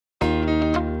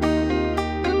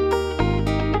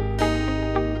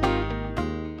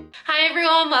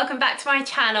everyone, welcome back to my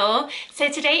channel. So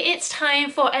today it's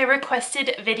time for a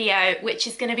requested video which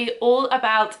is going to be all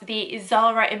about the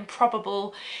ZARA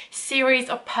Improbable series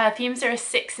of perfumes. There are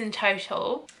 6 in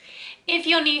total. If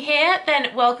you're new here,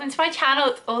 then welcome to my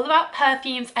channel. It's all about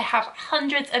perfumes. I have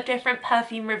hundreds of different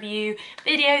perfume review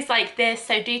videos like this,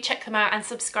 so do check them out and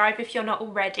subscribe if you're not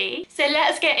already. So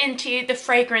let's get into the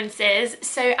fragrances.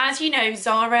 So as you know,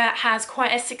 ZARA has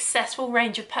quite a successful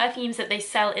range of perfumes that they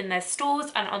sell in their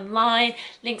stores and online.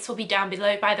 Links will be down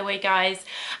below, by the way, guys.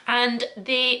 And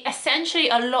essentially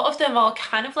a lot of them are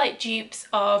kind of like dupes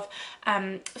of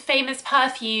famous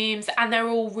perfumes, and they're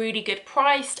all really good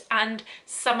priced, and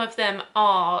some of them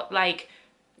are like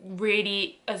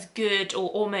really as good or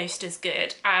almost as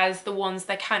good as the ones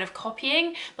they're kind of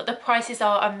copying, but the prices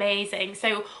are amazing.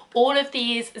 So all of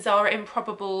these ZARA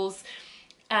Improbables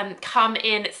come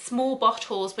in small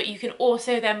bottles, but you can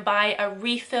also then buy a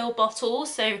refill bottle,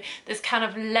 so there's kind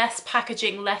of less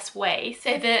packaging, less waste.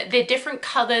 So the different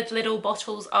coloured little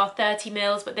bottles are 30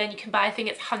 mils, but then you can buy, I think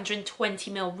it's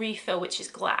 120 ml refill, which is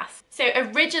glass. So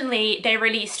originally they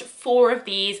released 4 of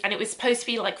these, and it was supposed to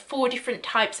be like 4 different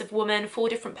types of women, 4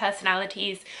 different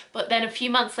personalities, but then a few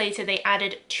months later they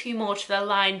added 2 more to the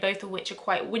line, both of which are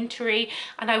quite wintry,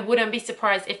 and I wouldn't be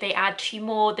surprised if they add 2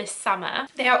 more this summer.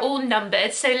 They are all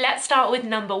numbered. So let's start with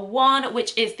number 1,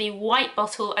 which is the white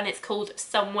bottle, and it's called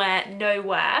Somewhere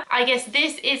Nowhere. I guess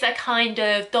this is a kind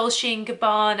of Dolce &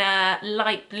 Gabbana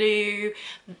light blue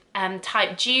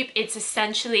type dupe. It's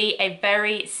essentially a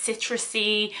very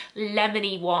citrusy,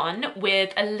 lemony one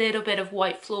with a little bit of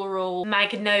white floral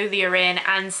magnolia in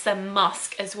and some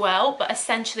musk as well. But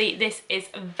essentially this is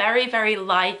very, very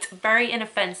light, very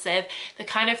inoffensive, the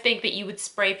kind of thing that you would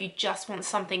spray if you just want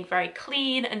something very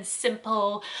clean and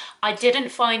simple. I didn't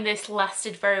find this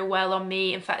lasted very well on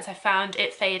me. In fact, I found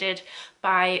it faded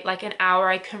by like an hour.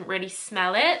 I couldn't really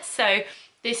smell it. So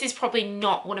this is probably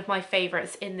not one of my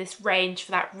favorites in this range for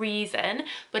that reason.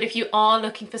 But if you are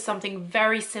looking for something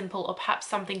very simple, or perhaps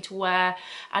something to wear,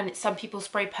 and some people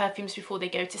spray perfumes before they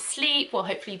go to sleep, well,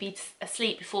 hopefully be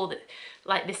asleep before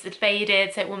like this had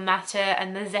faded, so it won't matter,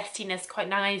 and the zestiness quite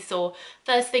nice, or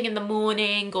first thing in the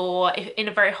morning, or if in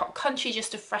a very hot country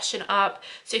just to freshen up.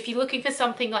 So if you're looking for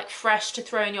something like fresh to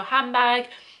throw in your handbag,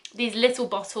 these little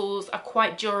bottles are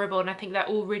quite durable, and I think they're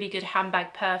all really good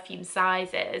handbag perfume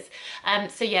sizes.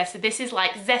 So yeah, so this is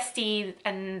like zesty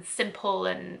and simple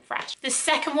and fresh. The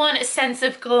second one, A Sense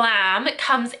of Glam,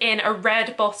 comes in a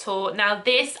red bottle. Now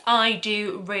this I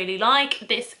do really like.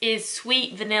 This is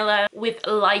sweet vanilla with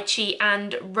lychee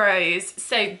and rose.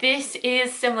 So this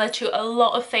is similar to a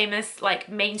lot of famous like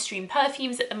mainstream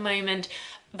perfumes at the moment.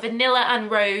 Vanilla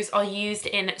and rose are used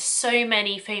in so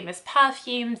many famous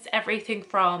perfumes, everything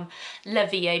from La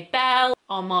Vie Belle,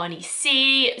 Armani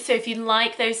C. So if you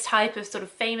like those type of sort of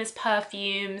famous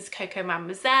perfumes, Coco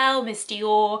Mademoiselle, Miss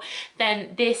Dior,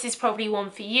 then this is probably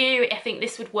one for you. I think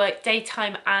this would work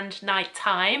daytime and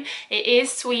nighttime. It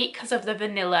is sweet because of the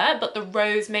vanilla, but the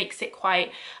rose makes it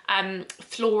quite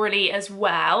florally as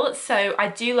well. So I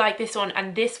do like this one,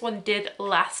 and this one did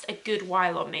last a good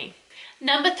while on me.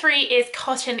 Number 3 is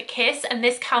Cotton Kiss, and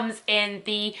this comes in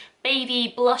the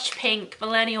baby blush pink,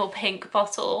 millennial pink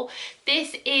bottle.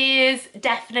 This is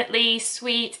definitely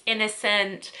sweet,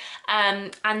 innocent,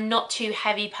 and not too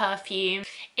heavy perfume.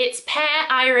 It's pear,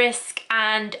 iris,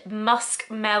 and musk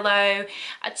mellow.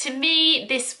 To me,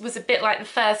 this was a bit like the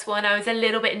first one. I was a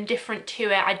little bit indifferent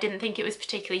to it. I didn't think it was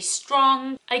particularly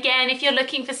strong. Again, if you're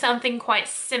looking for something quite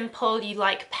simple, you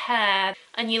like pear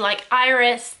and you like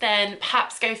iris, then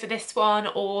perhaps go for this one.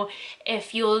 Or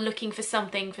if you're looking for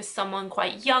something for someone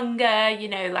quite younger, you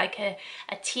know, like a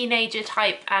teenager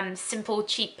type simple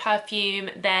cheap perfume,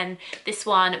 then this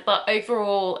one. But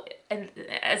overall,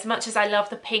 as much as I love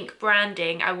the pink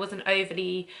branding, I wasn't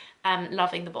overly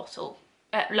loving the bottle.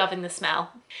 Loving the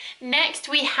smell. Next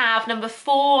we have number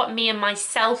 4, Me and My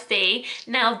Selfie.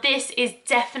 Now this is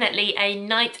definitely a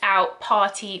night out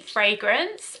party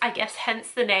fragrance, I guess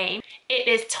hence the name. It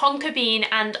is tonka bean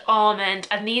and almond,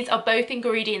 and these are both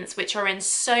ingredients which are in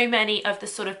so many of the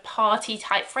sort of party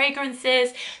type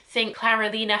fragrances. Think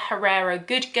Carolina Herrera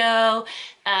Good Girl,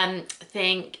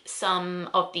 think some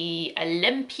of the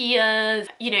Olympias.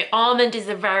 You know, almond is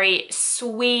a very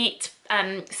sweet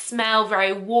smell,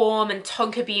 very warm, and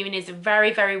tonka bean is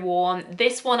very, very warm.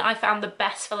 This one I found the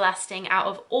best for lasting out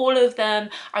of all of them.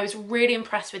 I was really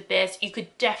impressed with this. You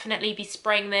could definitely be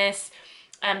spraying this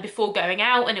before going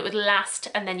out, and it would last,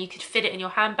 and then you could fit it in your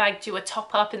handbag, do a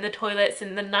top up in the toilets,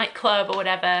 in the nightclub or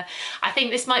whatever. I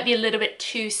think this might be a little bit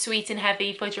too sweet and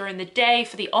heavy for during the day,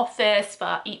 for the office,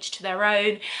 but each to their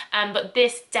own. But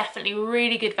this definitely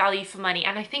really good value for money,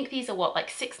 and I think these are what, like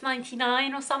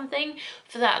 $6.99 or something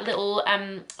for that little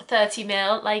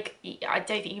 30ml. Like, I don't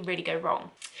think you can really go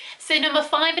wrong. So number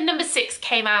 5 and number 6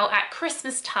 came out at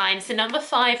Christmas time. So number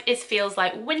 5 is Feels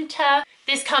Like Winter.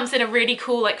 This comes in a really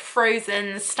cool like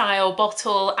frozen style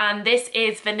bottle, and this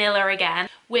is vanilla again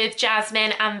with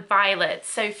jasmine and violet,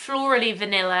 so florally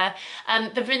vanilla.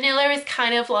 The vanilla is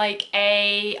kind of like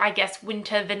a, I guess,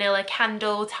 winter vanilla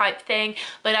candle type thing,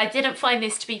 but I didn't find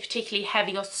this to be particularly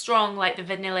heavy or strong like the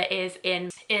vanilla is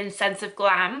in Sense of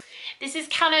Glam. This is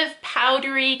kind of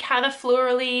powdery, kind of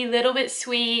florally, little bit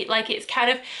sweet, like it's kind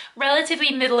of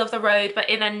relatively middle of the road, but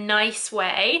in a nice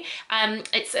way.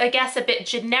 It's, I guess, a bit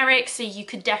generic, so you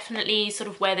could definitely sort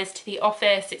of wear this to the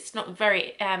office. It's not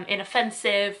very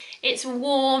inoffensive. It's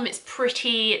warm, it's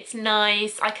pretty, it's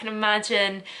nice. I can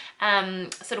imagine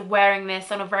sort of wearing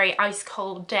this on a very ice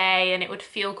cold day and it would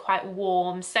feel quite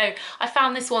warm. So I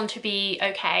found this one to be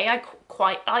okay. I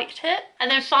quite liked it.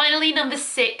 And then finally number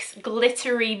 6,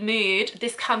 Glittery Mood.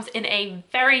 This comes in a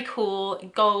very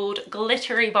cool gold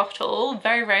glittery bottle,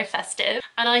 very, very festive.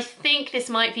 And I think this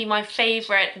might be my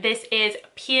favorite. This is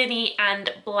Peony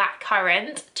and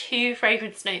Blackcurrant, 2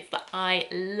 fragrance notes that I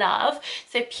love.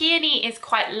 So Peony is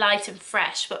quite light and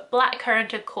fresh, but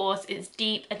Blackcurrant, of course, is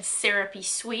deep and syrupy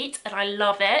sweet, and I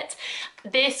love it.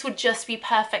 This would just be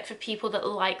perfect for people that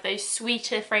like those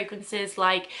sweeter fragrances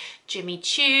like Jimmy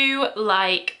Choo,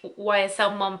 like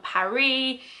YSL Mon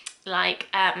Paris, like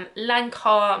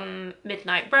Lancome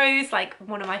Midnight Rose, like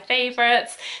one of my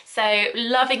favorites. So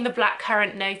loving the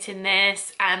blackcurrant note in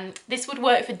this. This would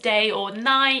work for day or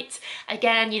night.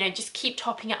 Again, you know, just keep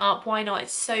topping it up, why not?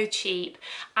 It's so cheap.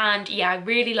 And yeah, I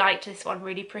really liked this one,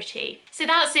 really pretty. So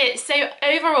that's it. So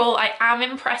overall, I am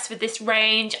impressed with this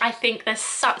range. I think there's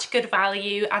such good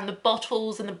value, and the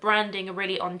bottles and the branding are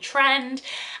really on trend,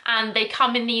 and they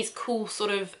come in these cool sort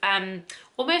of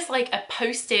almost like a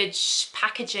postage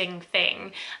packaging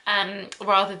thing,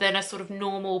 rather than a sort of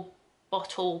normal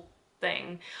bottle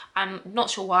thing. I'm not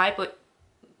sure why, but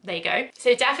there you go.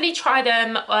 So definitely try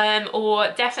them,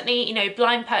 or definitely, you know,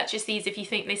 blind purchase these if you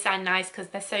think they sound nice, because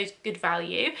they're so good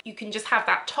value. You can just have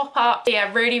that top up.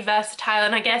 Yeah, really versatile.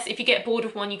 And I guess if you get bored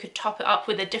of one, you could top it up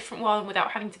with a different one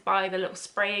without having to buy the little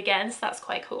spray again. So that's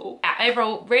quite cool. Yeah,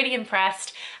 overall, really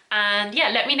impressed. And yeah,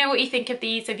 let me know what you think of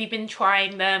these. Have you been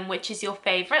trying them? Which is your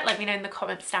favorite? Let me know in the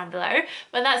comments down below.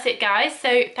 But that's it, guys.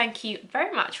 So thank you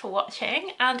very much for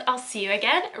watching, and I'll see you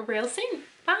again real soon.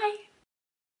 Bye.